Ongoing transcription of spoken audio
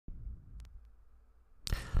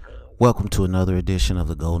Welcome to another edition of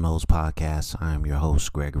the Go Nose Podcast. I am your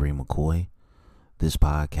host, Gregory McCoy. This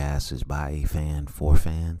podcast is by a fan for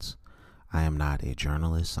fans. I am not a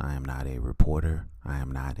journalist. I am not a reporter. I am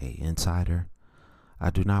not an insider. I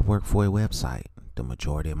do not work for a website. The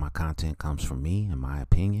majority of my content comes from me, in my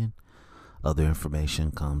opinion. Other information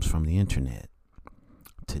comes from the internet.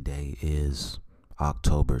 Today is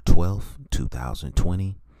October 12th,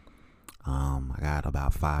 2020. I got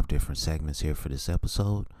about 5 different segments here for this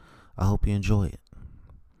episode. I hope you enjoy it.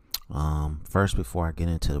 First, before I get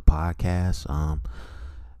into the podcast,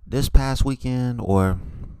 this past weekend was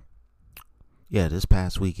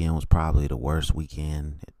probably the worst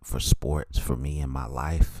weekend for sports for me in my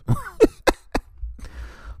life.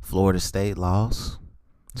 Florida State lost.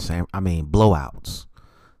 Blowouts.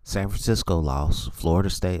 San Francisco lost, Florida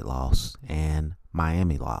State lost, and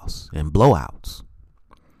Miami lost in blowouts.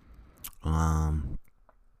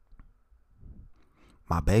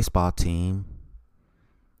 My baseball team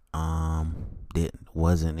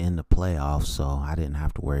wasn't in the playoffs, so I didn't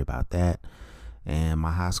have to worry about that. And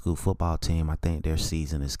my high school football team, I think their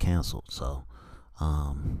season is canceled. So,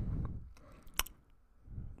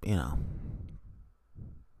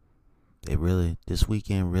 this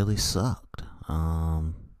weekend really sucked.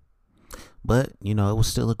 But it was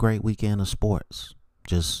still a great weekend of sports,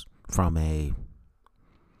 just from a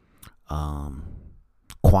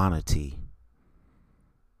quantity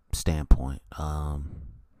standpoint. I'm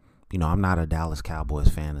not a Dallas Cowboys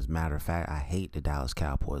fan. As a matter of fact, I hate the Dallas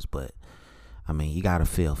Cowboys, but you got to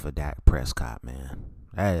feel for Dak Prescott, man.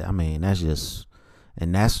 That's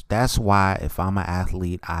why if I'm an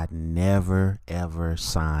athlete, I'd never ever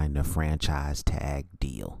sign the franchise tag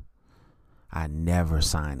deal. I never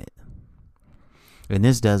sign it. And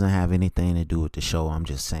this doesn't have anything to do with the show. I'm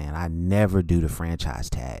just saying I never do the franchise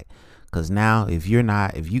tag. Because now if you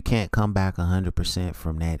can't come back 100%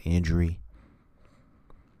 from that injury,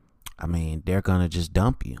 they're going to just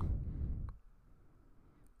dump you.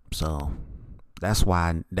 So that's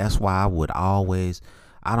why I would always,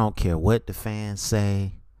 I don't care what the fans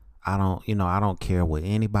say. I don't care what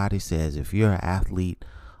anybody says. If you're an athlete,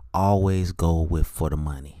 always go for the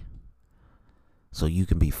money. So you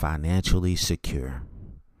can be financially secure.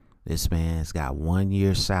 This man's got 1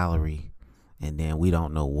 year's salary. And then we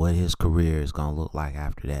don't know what his career is going to look like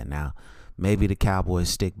after that. Now, maybe the Cowboys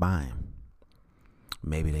stick by him.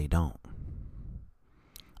 Maybe they don't.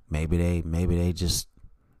 Maybe they just,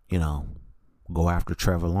 go after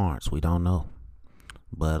Trevor Lawrence. We don't know.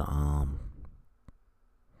 But,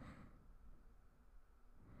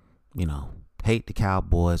 hate the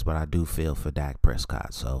Cowboys, but I do feel for Dak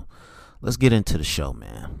Prescott. So let's get into the show,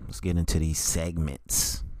 man. Let's get into these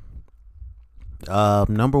segments.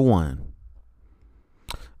 Number 1.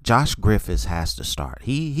 Josh Griffiths has to start.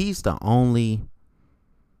 He's the only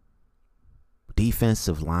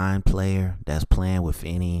defensive line player that's playing with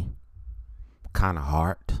any kind of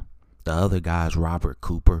heart. The other guy's Robert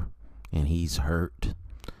Cooper, and he's hurt.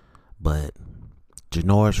 But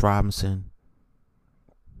Janoris Robinson,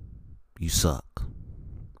 you suck.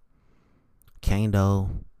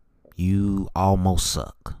 Kendo, you almost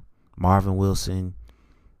suck. Marvin Wilson,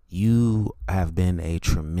 you have been a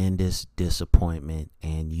tremendous disappointment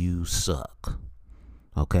and you suck.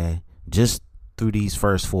 Okay? Just through these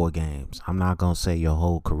first 4 games. I'm not going to say your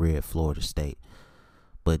whole career at Florida State.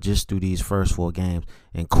 But just through these first 4 games.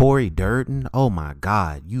 And Corey Durden, oh my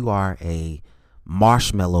God, you are a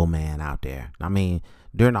marshmallow man out there. During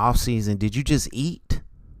the offseason, did you just eat?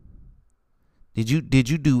 Did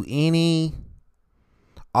you do any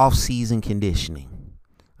offseason conditioning?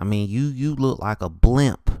 You look like a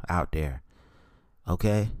blimp out there.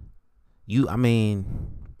 Okay? You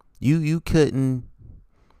couldn't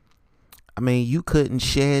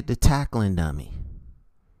shed the tackling dummy.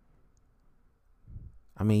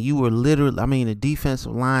 You were literally, the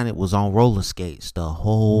defensive line, it was on roller skates the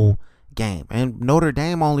whole game. And Notre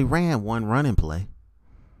Dame only ran 1 running play.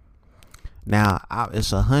 Now,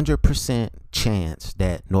 it's 100% chance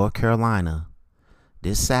that North Carolina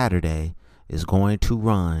this Saturday is going to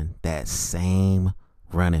run that same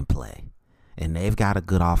running play. And they've got a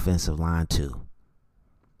good offensive line too.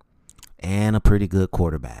 And a pretty good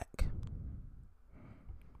quarterback.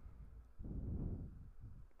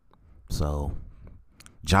 So,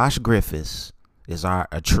 Josh Griffiths is a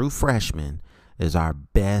true freshman, is our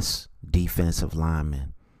best defensive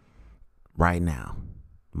lineman right now.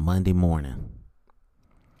 Monday morning,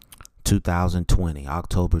 2020,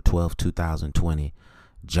 October 12th, 2020.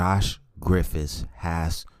 Josh Griffiths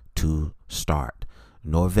has to start.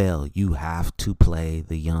 Norvell, you have to play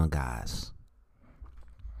the young guys.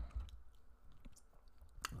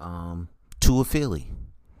 Tua Philly,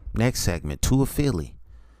 Next segment, Tua Philly.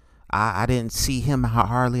 I didn't see him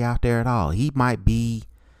hardly out there at all. He might be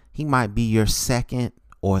your second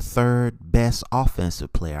or third best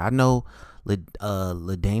offensive player. I know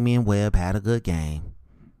LaDamian Webb had a good game.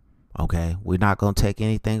 Okay, we're not gonna take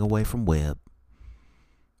anything away from Webb,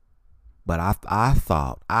 but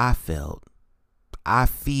I feel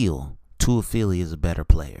Tua Philly is a better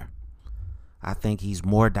player. I think he's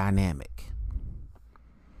more dynamic.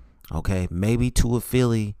 Okay, maybe Tua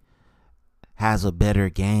Philly has a better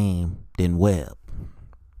game than Webb.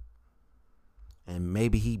 And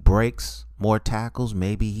maybe he breaks more tackles.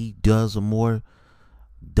 Maybe he does more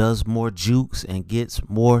jukes and gets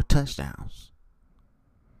more touchdowns.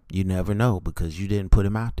 You never know because you didn't put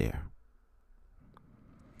him out there.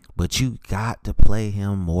 But you got to play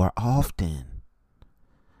him more often.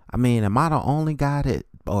 I mean, am I the only guy that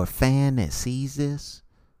or fan that sees this?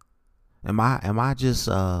 Am I just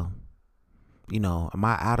am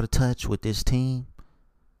I out of touch with this team?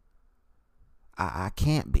 I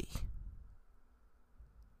can't be.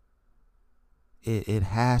 It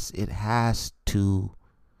has to.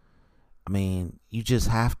 I mean, you just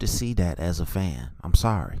have to see that as a fan. I'm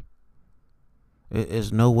sorry.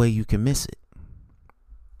 There's no way you can miss it.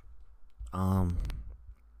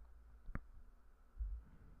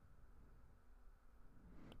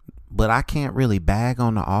 But I can't really bag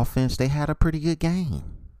on the offense. They had a pretty good game.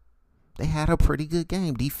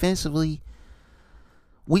 Defensively,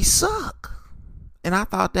 we suck. And I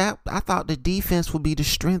thought the defense would be the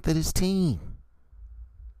strength of this team.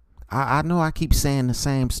 I know I keep saying the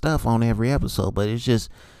same stuff on every episode, but it just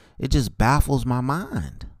baffles my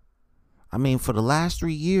mind. I mean, for the last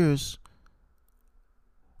 3 years,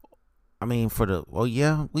 we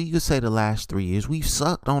could say the last 3 years, we've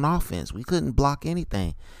sucked on offense. We couldn't block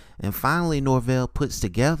anything. And finally, Norvell puts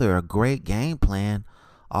together a great game plan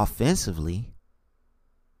offensively.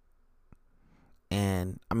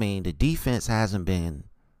 And, I mean, the defense hasn't been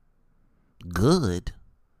good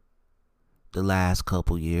the last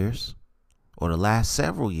couple years or the last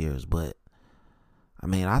several years. But, I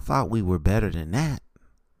mean, I thought we were better than that.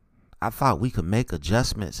 I thought we could make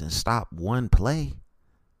adjustments and stop one play.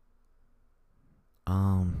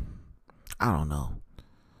 I don't know.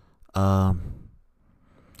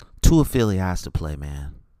 Tua Philly has to play,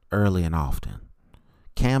 man, early and often.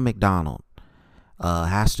 Cam McDonald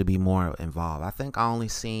has to be more involved. I think I only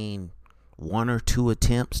seen 1 or 2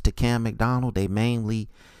 attempts to Cam McDonald. They mainly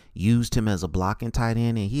used him as a blocking tight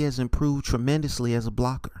end, and he has improved tremendously as a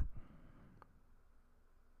blocker.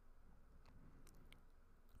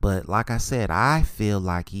 But like I said, I feel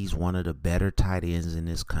like he's one of the better tight ends in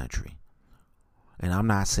this country. And I'm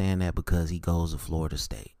not saying that because he goes to Florida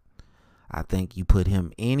State. I think you put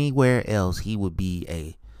him anywhere else, he would be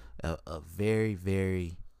a very,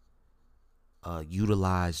 very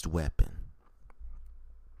utilized weapon.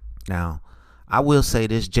 Now, I will say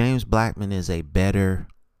this: James Blackman is a better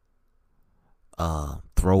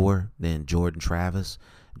thrower than Jordan Travis.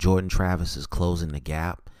 Jordan Travis is closing the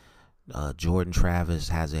gap. Jordan Travis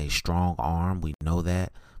has a strong arm, we know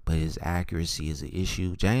that, but his accuracy is an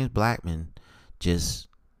issue. James Blackman just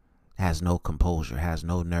has no composure, has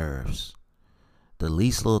no nerves. The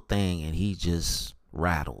least little thing and he just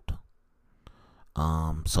rattled.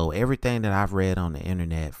 So everything that I've read on the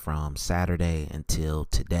internet from Saturday until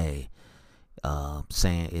today,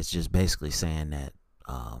 saying it's just basically saying that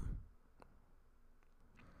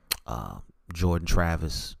Jordan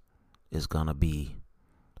Travis is gonna be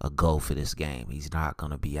a go for this game. He's not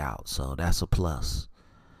gonna be out, so that's a plus.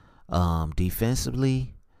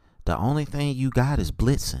 Defensively, the only thing you got is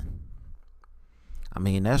blitzing. I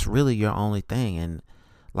mean, that's really your only thing. And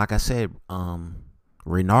like I said,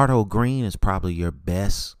 Renardo Green is probably your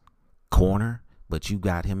best corner, but you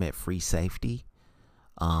got him at free safety.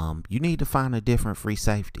 You need to find a different free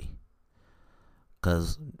safety.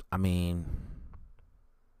 Because, I mean,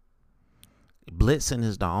 blitzing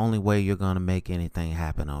is the only way you're going to make anything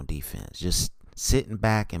happen on defense. Just sitting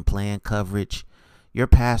back and playing coverage, your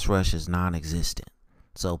pass rush is non-existent.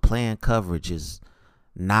 So playing coverage is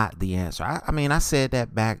not the answer. I said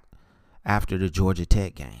that back after the Georgia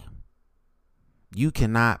Tech game. You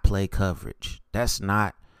cannot play coverage. That's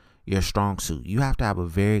not your strong suit. You have to have a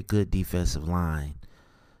very good defensive line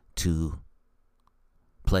to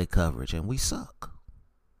play coverage, and we suck.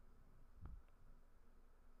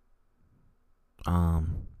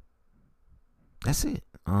 That's it.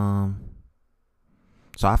 So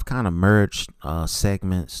I've kind of merged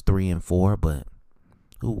segments 3 and 4, but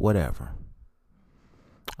whatever.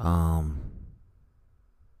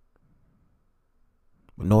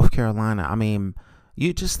 North Carolina, I mean,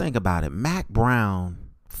 you just think about it. Mac Brown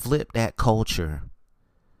flipped that culture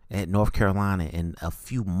at North Carolina in a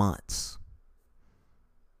few months.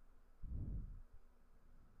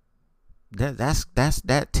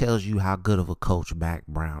 That tells you how good of a coach Mack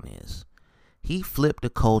Brown is. He flipped the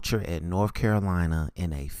culture at North Carolina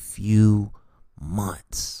in a few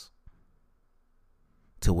months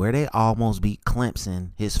to where they almost beat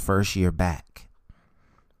Clemson his first year back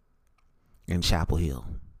in Chapel Hill.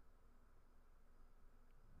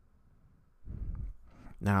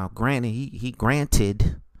 Now,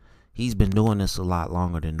 granted, he's been doing this a lot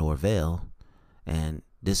longer than Norvell, and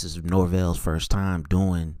this is Norvell's first time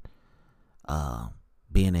doing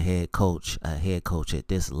being a head coach at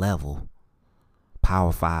this level,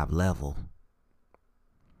 Power 5 level.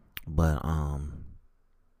 But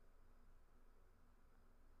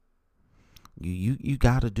you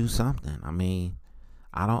got to do something. I mean,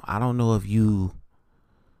 I don't know if you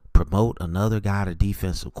promote another guy to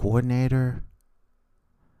defensive coordinator.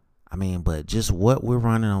 I mean, but just what we're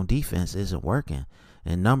running on defense isn't working.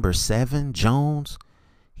 And number 7, Jones,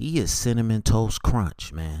 he is cinnamon toast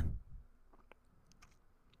crunch, man.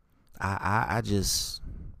 I don't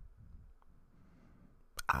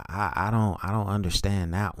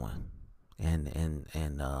understand that one. And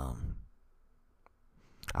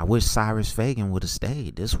I wish Cyrus Fagan would have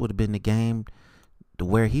stayed. This would have been the game to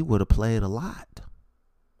where he would have played a lot.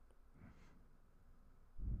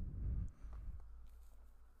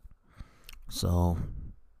 So,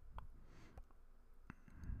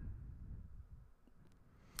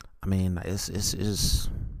 I mean, it's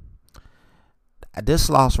this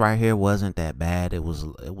loss right here wasn't that bad. It was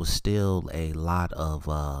still a lot of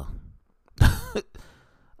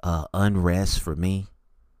unrest for me.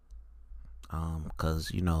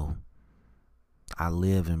 Cause I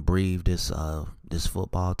live and breathe this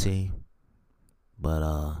football team, but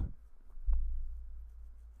I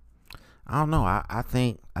don't know. I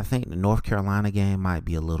think the North Carolina game might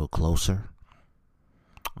be a little closer.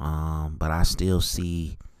 But I still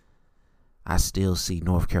see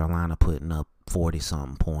North Carolina putting up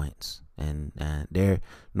 40-something points, and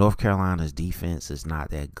North Carolina's defense is not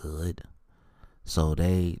that good, so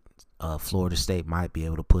Florida State might be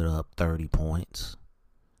able to put up 30 points.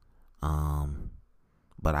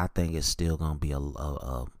 But I think it's still gonna be a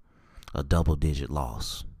double-digit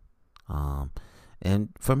loss. And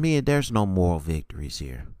for me, there's no moral victories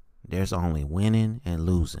here. There's only winning and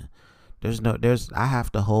losing. I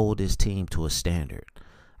have to hold this team to a standard.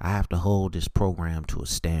 I have to hold this program to a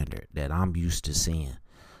standard that I'm used to seeing.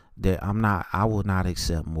 I will not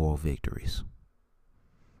accept moral victories.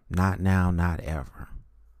 Not now, not ever.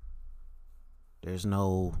 There's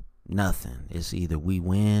nothing. It's either we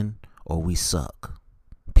win or we suck.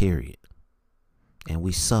 Period. And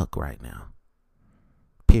we suck right now.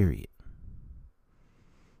 Period.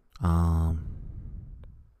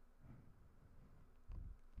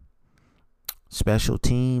 Special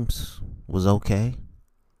teams was okay.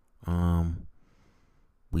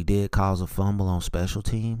 We did cause a fumble on special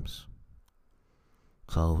teams.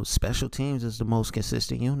 So special teams is the most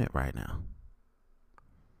consistent unit right now.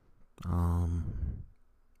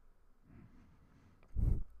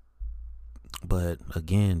 But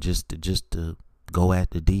again, just to go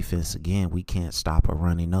at the defense again, we can't stop a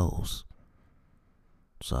runny nose.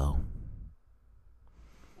 So,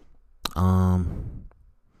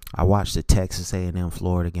 I watched the Texas A&M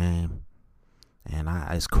Florida game, and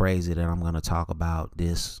it's crazy that I'm going to talk about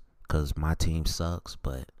this because my team sucks,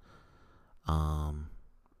 but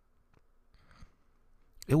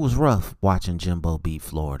it was rough watching Jimbo beat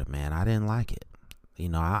Florida, man. I didn't like it.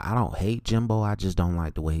 I don't hate Jimbo. I just don't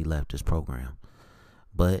like the way he left his program.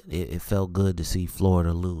 But it felt good to see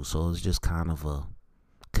Florida lose, so it was just kind of a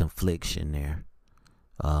confliction there.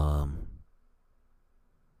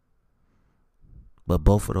 But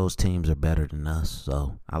both of those teams are better than us.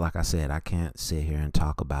 So, like I said, I can't sit here and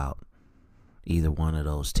talk about either one of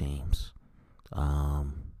those teams.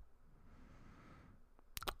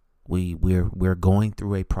 We're going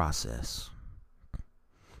through a process,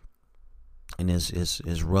 and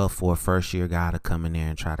it's rough for a first year guy to come in there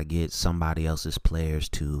and try to get somebody else's players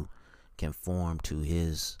to conform to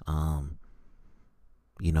his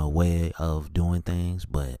way of doing things.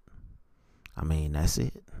 But I mean, that's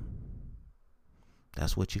it.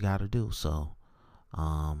 That's what you got to do. So,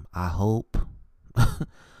 I hope.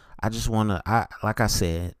 I just want to. Like I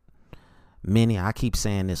said, I keep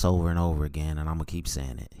saying this over and over again, and I'm gonna keep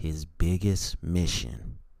saying it. His biggest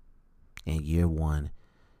mission in year one: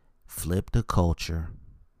 flip the culture,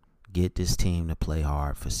 get this team to play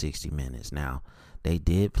hard for 60 minutes. Now, they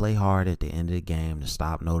did play hard at the end of the game to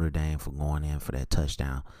stop Notre Dame from going in for that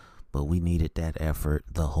touchdown, but we needed that effort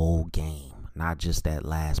the whole game, not just that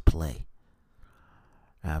last play.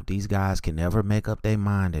 Now, if these guys can never make up their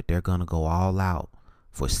mind that they're going to go all out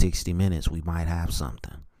for 60 minutes, we might have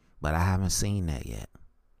something. But I haven't seen that yet.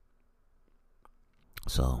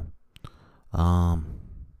 So,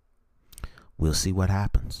 we'll see what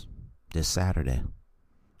happens this Saturday.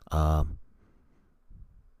 My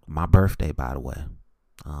birthday, by the way.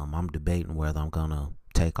 I'm debating whether I'm going to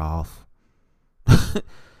take off.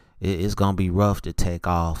 It's going to be rough to take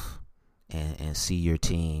off and see your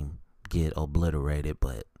team get obliterated,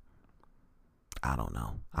 but I don't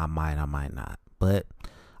know. I might not. But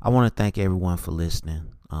I want to thank everyone for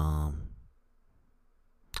listening. I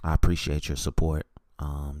appreciate your support.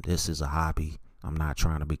 This is a hobby. I'm not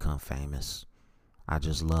trying to become famous. I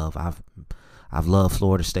just love. I've loved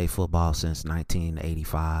Florida State football since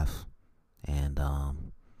 1985, and I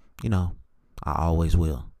always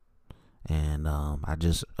will. And I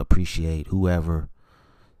just appreciate whoever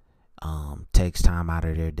takes time out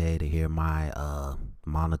of their day to hear my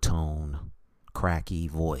monotone, cracky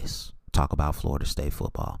voice talk about Florida State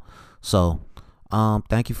football. So,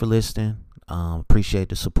 thank you for listening. Appreciate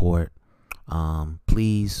the support.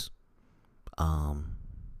 Please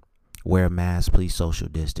wear a mask. Please social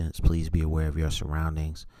distance. Please be aware of your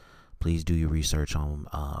surroundings. Please do your research on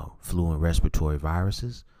flu and respiratory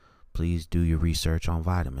viruses. Please do your research on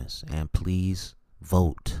vitamins. And please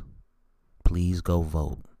vote. Please go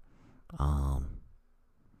vote.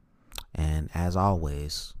 And as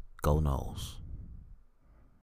always, go Noles.